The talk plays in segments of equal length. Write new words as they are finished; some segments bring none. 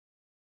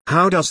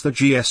How does the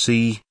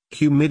GSE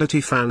humidity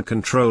fan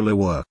controller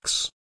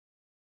works?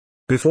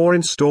 Before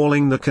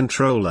installing the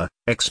controller,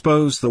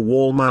 expose the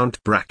wall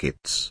mount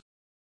brackets.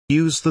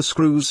 Use the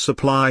screws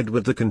supplied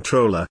with the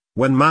controller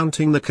when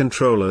mounting the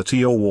controller to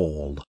your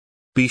wall.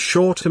 Be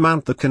sure to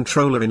mount the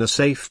controller in a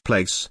safe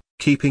place,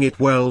 keeping it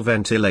well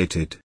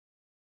ventilated.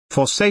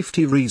 For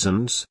safety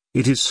reasons,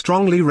 it is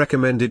strongly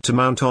recommended to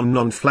mount on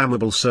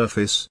non-flammable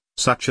surface,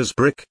 such as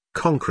brick,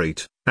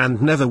 concrete,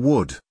 and never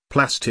wood,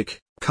 plastic,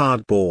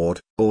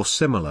 cardboard, or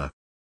similar.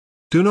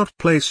 Do not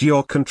place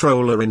your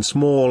controller in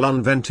small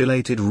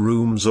unventilated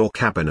rooms or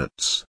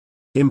cabinets.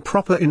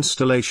 Improper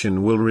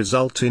installation will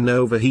result in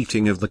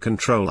overheating of the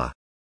controller.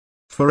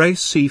 For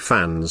AC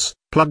fans,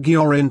 plug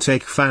your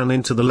intake fan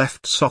into the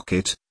left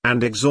socket,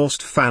 and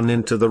exhaust fan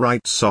into the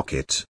right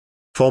socket.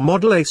 For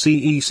model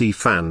AC/EC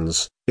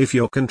fans, if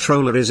your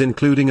controller is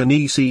including an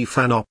EC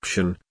fan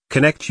option,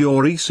 connect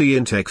your EC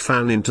intake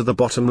fan into the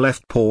bottom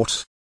left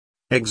port.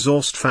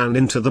 Exhaust fan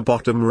into the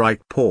bottom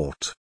right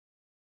port.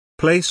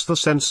 Place the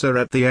sensor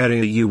at the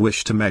area you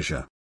wish to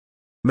measure.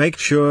 Make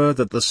sure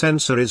that the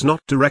sensor is not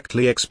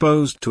directly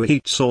exposed to a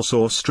heat source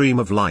or stream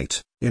of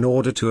light, in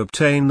order to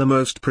obtain the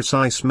most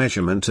precise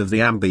measurement of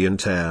the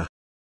ambient air.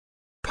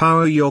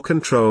 Power your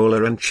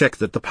controller and check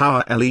that the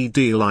power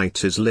LED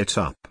light is lit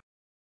up.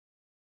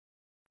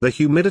 The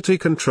humidity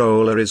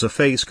controller is a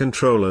phase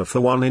controller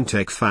for one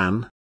intake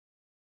fan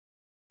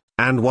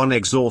and one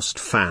exhaust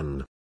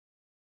fan.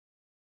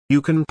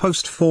 You can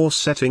post 4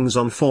 settings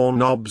on 4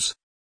 knobs: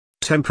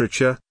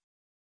 temperature,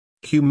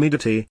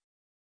 humidity,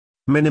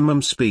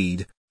 minimum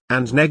speed,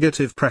 and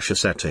negative pressure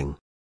setting.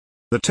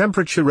 The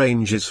temperature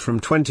ranges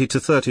from 20 to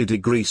 30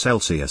 degrees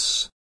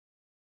Celsius.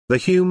 The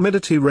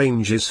humidity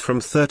ranges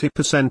from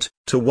 30%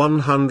 to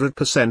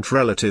 100%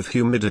 relative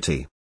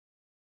humidity.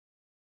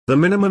 The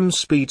minimum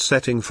speed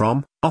setting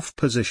from off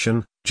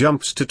position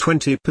jumps to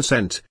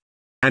 20%,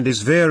 and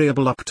is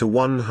variable up to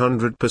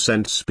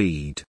 100%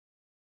 speed.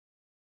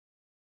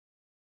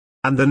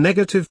 And the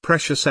negative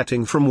pressure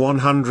setting from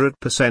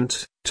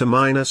 100% to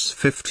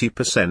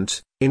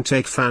 -50%,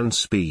 intake fan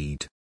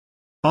speed.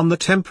 On the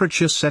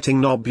temperature setting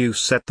knob you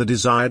set the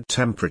desired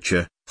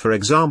temperature, for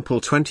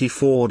example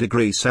 24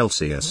 degrees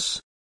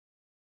Celsius.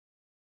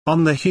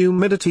 On the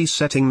humidity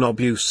setting knob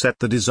you set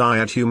the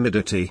desired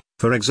humidity,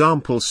 for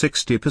example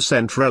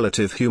 60%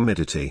 relative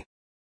humidity.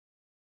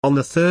 On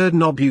the third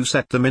knob you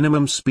set the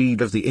minimum speed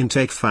of the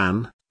intake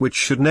fan, which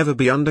should never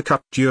be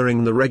undercut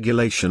during the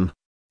regulation.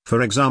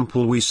 For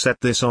example, we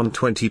set this on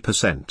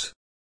 20%.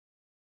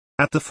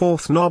 At the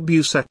fourth knob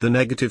you set the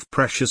negative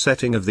pressure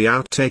setting of the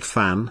outtake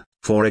fan,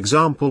 for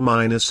example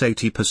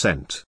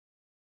 -80%.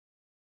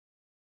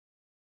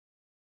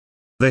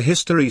 The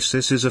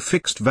hysteresis is a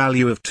fixed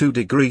value of 2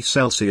 degrees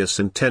Celsius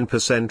and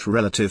 10%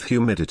 relative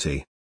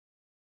humidity.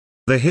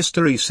 The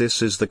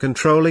hysteresis is the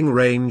controlling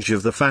range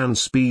of the fan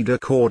speed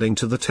according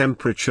to the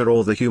temperature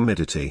or the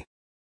humidity.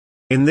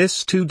 In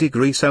this 2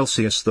 degrees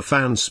Celsius the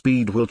fan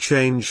speed will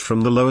change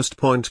from the lowest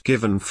point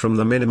given from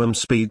the minimum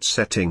speed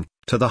setting,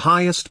 to the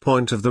highest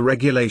point of the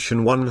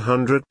regulation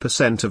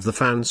 100% of the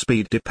fan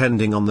speed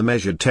depending on the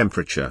measured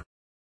temperature.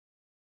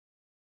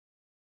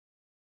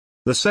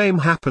 The same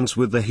happens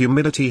with the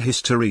humidity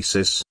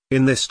hysteresis.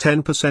 In this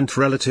 10%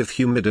 relative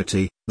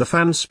humidity, the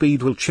fan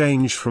speed will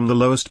change from the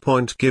lowest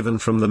point given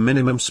from the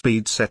minimum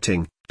speed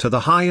setting, to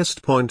the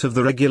highest point of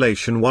the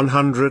regulation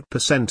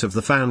 100% of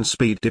the fan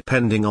speed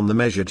depending on the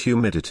measured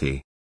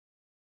humidity.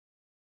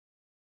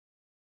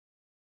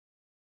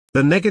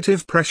 The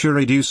negative pressure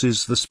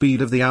reduces the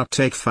speed of the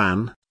outtake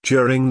fan,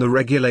 during the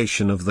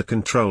regulation of the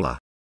controller.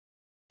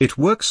 It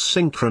works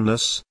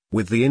synchronous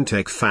with the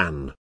intake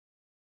fan.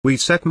 We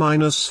set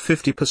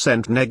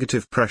 -50%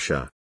 negative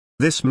pressure.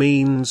 This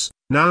means,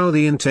 now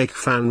the intake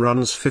fan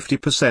runs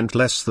 50%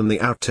 less than the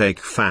outtake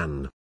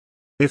fan.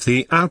 If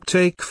the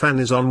outtake fan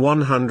is on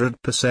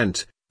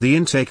 100%, the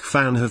intake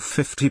fan have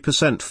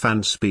 50%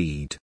 fan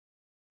speed.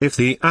 If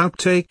the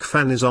outtake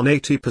fan is on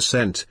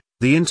 80%,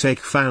 the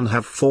intake fan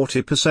have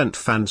 40%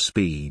 fan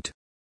speed.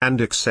 And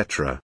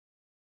etc.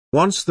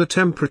 Once the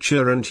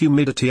temperature and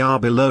humidity are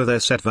below their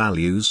set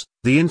values,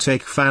 the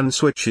intake fan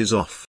switches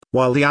off,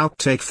 while the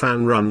outtake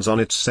fan runs on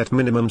its set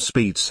minimum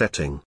speed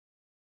setting.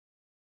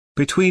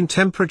 Between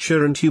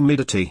temperature and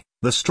humidity,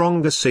 the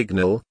stronger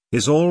signal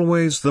is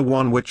always the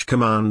one which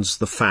commands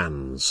the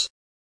fans.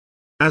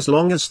 As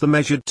long as the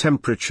measured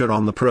temperature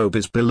on the probe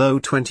is below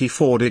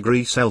 24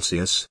 degrees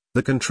Celsius,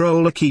 the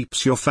controller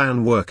keeps your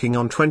fan working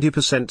on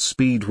 20%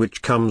 speed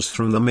which comes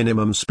from the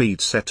minimum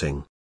speed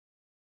setting.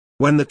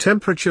 When the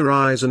temperature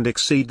rise and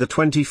exceed the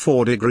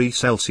 24 degrees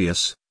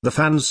Celsius, the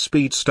fan's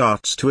speed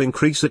starts to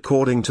increase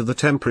according to the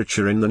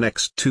temperature in the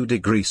next 2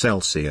 degrees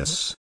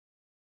Celsius.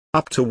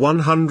 Up to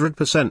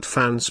 100%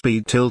 fan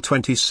speed till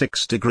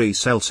 26 degrees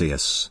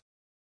Celsius.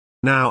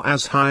 Now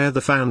as higher the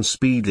fan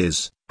speed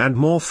is, and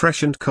more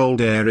fresh and cold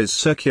air is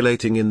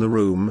circulating in the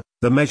room,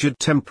 the measured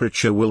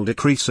temperature will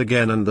decrease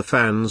again and the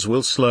fans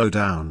will slow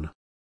down.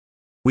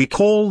 We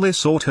call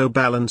this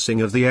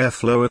auto-balancing of the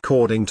airflow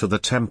according to the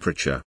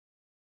temperature.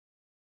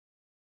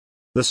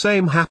 The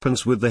same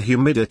happens with the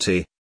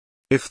humidity.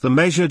 If the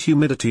measured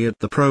humidity at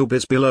the probe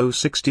is below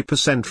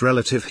 60%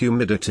 relative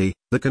humidity,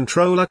 the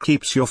controller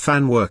keeps your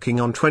fan working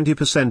on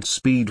 20%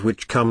 speed,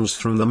 which comes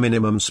from the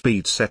minimum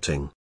speed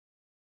setting.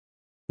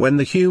 When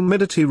the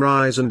humidity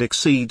rises and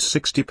exceeds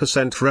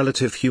 60%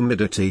 relative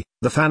humidity,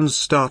 the fans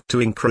start to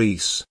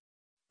increase.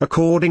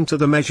 According to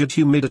the measured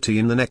humidity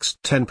in the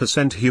next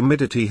 10%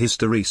 humidity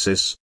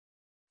hysteresis,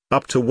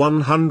 up to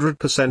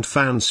 100%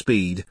 fan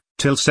speed,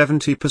 till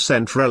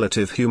 70%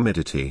 relative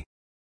humidity.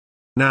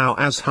 Now,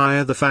 as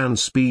higher the fan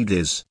speed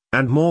is,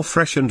 and more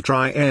fresh and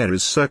dry air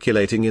is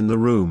circulating in the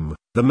room,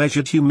 the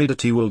measured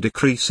humidity will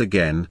decrease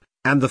again,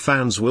 and the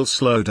fans will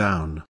slow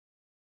down.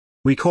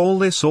 We call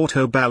this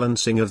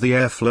auto-balancing of the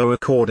airflow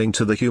according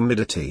to the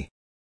humidity.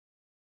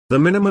 The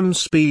minimum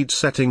speed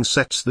setting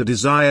sets the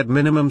desired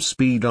minimum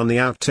speed on the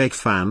outtake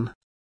fan.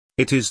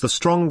 It is the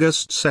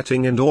strongest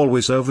setting and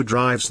always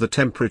overdrives the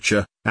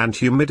temperature and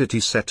humidity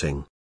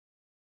setting.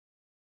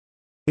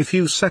 If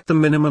you set the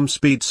minimum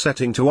speed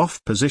setting to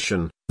off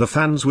position, the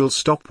fans will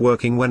stop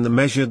working when the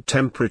measured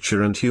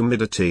temperature and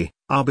humidity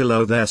are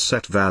below their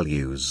set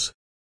values.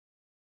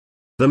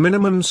 The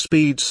minimum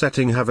speed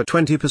setting have a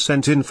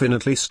 20%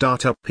 infinitely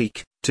startup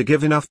peak, to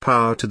give enough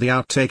power to the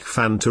outtake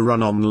fan to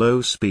run on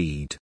low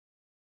speed.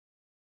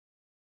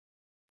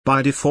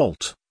 By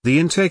default, the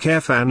intake air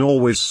fan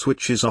always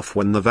switches off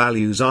when the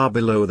values are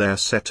below their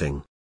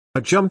setting. A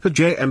jumper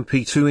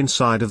JMP2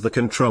 inside of the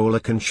controller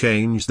can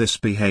change this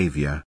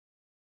behavior.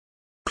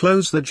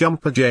 Close the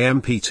jumper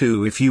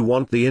JMP2 if you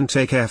want the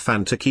intake air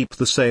fan to keep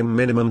the same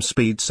minimum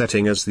speed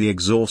setting as the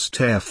exhaust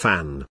air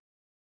fan.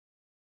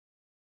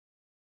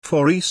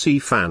 For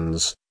EC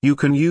fans, you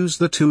can use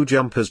the two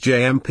jumpers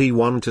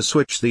JMP1 to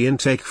switch the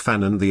intake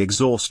fan and the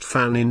exhaust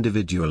fan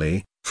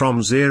individually,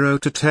 from 0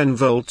 to 10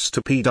 volts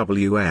to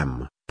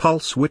PWM,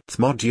 pulse width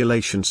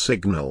modulation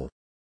signal.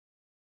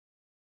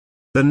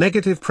 The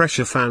negative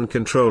pressure fan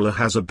controller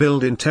has a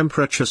built-in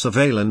temperature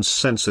surveillance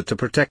sensor to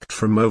protect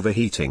from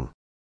overheating.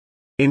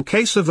 In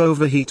case of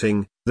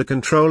overheating, the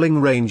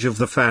controlling range of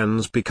the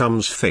fans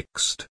becomes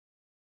fixed.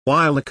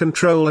 While the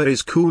controller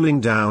is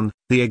cooling down,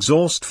 the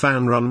exhaust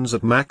fan runs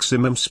at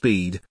maximum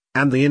speed,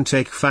 and the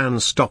intake fan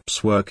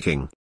stops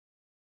working.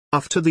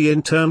 After the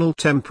internal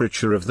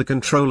temperature of the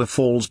controller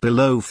falls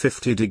below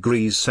 50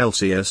 degrees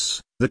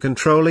Celsius, the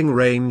controlling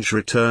range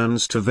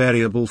returns to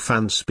variable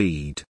fan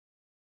speed.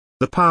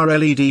 The power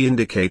LED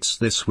indicates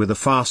this with a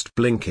fast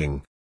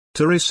blinking.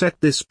 To reset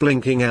this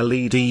blinking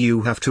LED,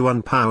 you have to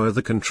unpower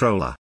the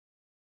controller.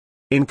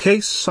 In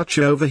case such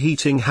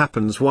overheating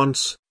happens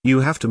once, you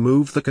have to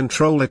move the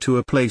controller to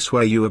a place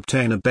where you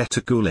obtain a better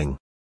cooling.